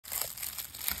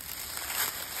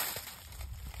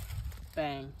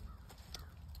fang.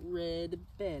 Red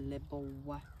belly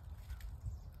boy.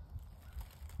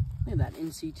 Look at that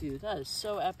NC2. That is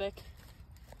so epic.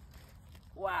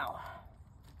 Wow.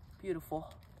 Beautiful.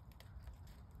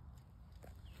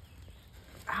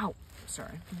 Ow.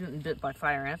 Sorry, I'm getting bit by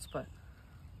fire ants, but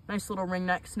nice little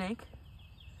ringneck snake.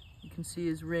 You can see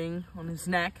his ring on his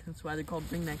neck. That's why they're called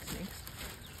ringneck snakes.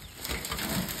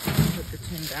 Put the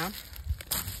tin down.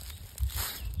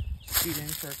 Scoot in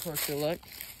for a closer look.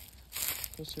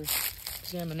 Closer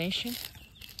examination.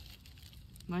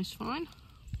 Nice find.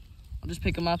 I'll just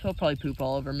pick him up. He'll probably poop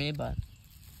all over me, but...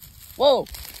 Whoa!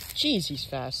 Jeez, he's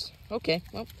fast. Okay,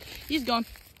 well, he's gone.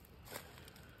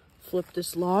 Flipped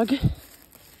this log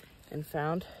and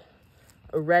found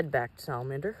a red-backed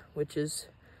salamander, which is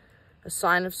a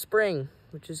sign of spring,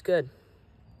 which is good.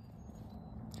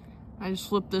 I just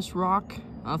flipped this rock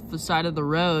off the side of the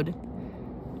road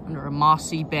under a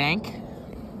mossy bank,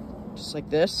 just like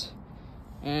this,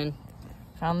 and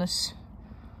found this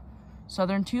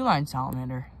southern two-line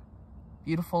salamander.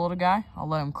 Beautiful little guy. I'll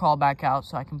let him crawl back out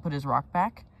so I can put his rock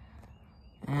back.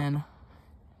 And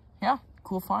yeah,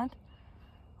 cool find.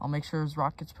 I'll make sure his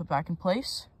rock gets put back in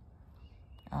place.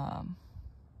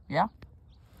 Yeah.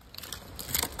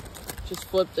 Just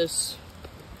flipped this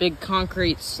big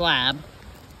concrete slab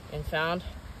and found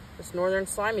this northern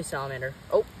slimy salamander.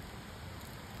 Oh,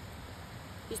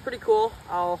 he's pretty cool.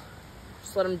 I'll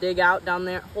just let him dig out down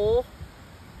that hole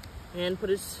and put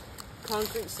his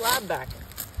concrete slab back.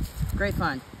 Great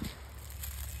find.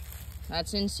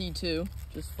 That's NC2.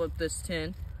 Just flipped this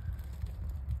tin.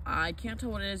 I can't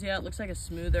tell what it is yet. It looks like a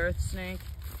smooth earth snake.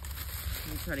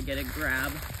 Let me try to get a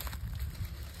grab.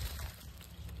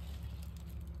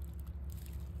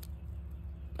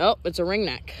 Oh, it's a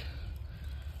ringneck.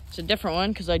 It's a different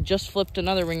one because I just flipped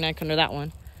another ringneck under that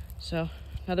one. So,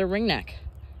 another ringneck.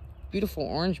 Beautiful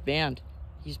orange band.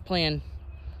 He's playing.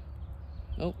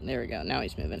 Oh, there we go. Now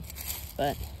he's moving.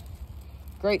 But,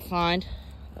 great find.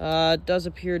 Does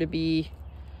appear to be,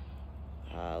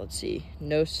 let's see,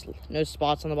 no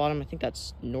spots on the bottom. I think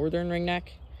that's northern ringneck.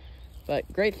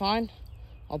 But, great find.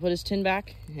 I'll put his tin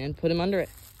back and put him under it.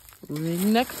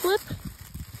 Ringneck flip.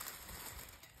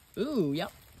 Ooh,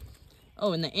 yep.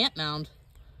 Oh, and the ant mound.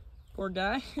 Poor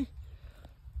guy.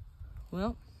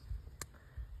 Well,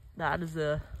 that is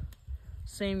the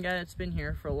same guy that's been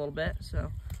here for a little bit,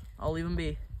 so I'll leave him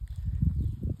be.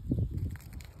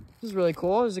 This is really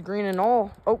cool. There's a green and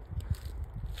all. Oh,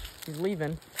 he's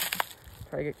leaving.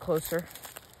 Try to get closer.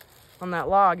 On that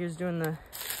log, he was doing the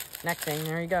neck thing.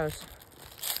 There he goes.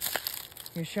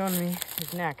 He was showing me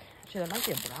his neck. Actually, that might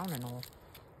be a brown and all.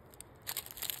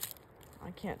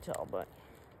 I can't tell, but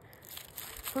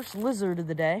first lizard of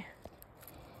the day.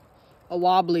 A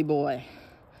wobbly boy.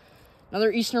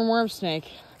 Another eastern worm snake.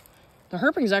 The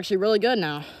herping is actually really good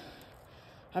now.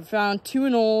 I've found 2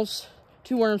 anoles,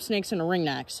 2 worm snakes, and a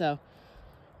ringneck, so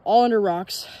all under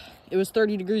rocks. It was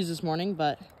 30 degrees this morning,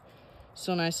 but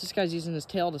so nice. This guy's using his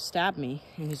tail to stab me,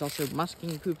 and he's also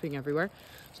musking and pooping everywhere.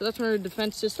 So that's one of the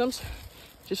defense systems.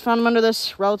 Just found him under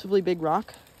this relatively big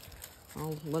rock.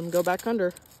 I'll let him go back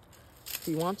under if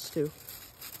he wants to.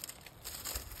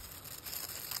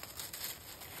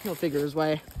 He'll figure his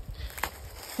way.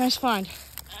 Nice find.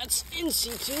 That's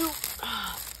NC2.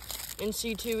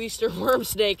 NC2 eastern worm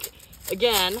snake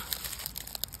again.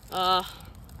 I'm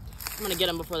gonna get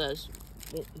him before those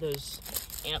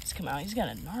ants come out. He's got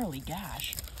a gnarly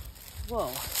gash.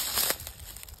 Whoa.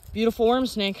 Beautiful worm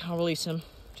snake. I'll release him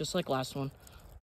just like last one.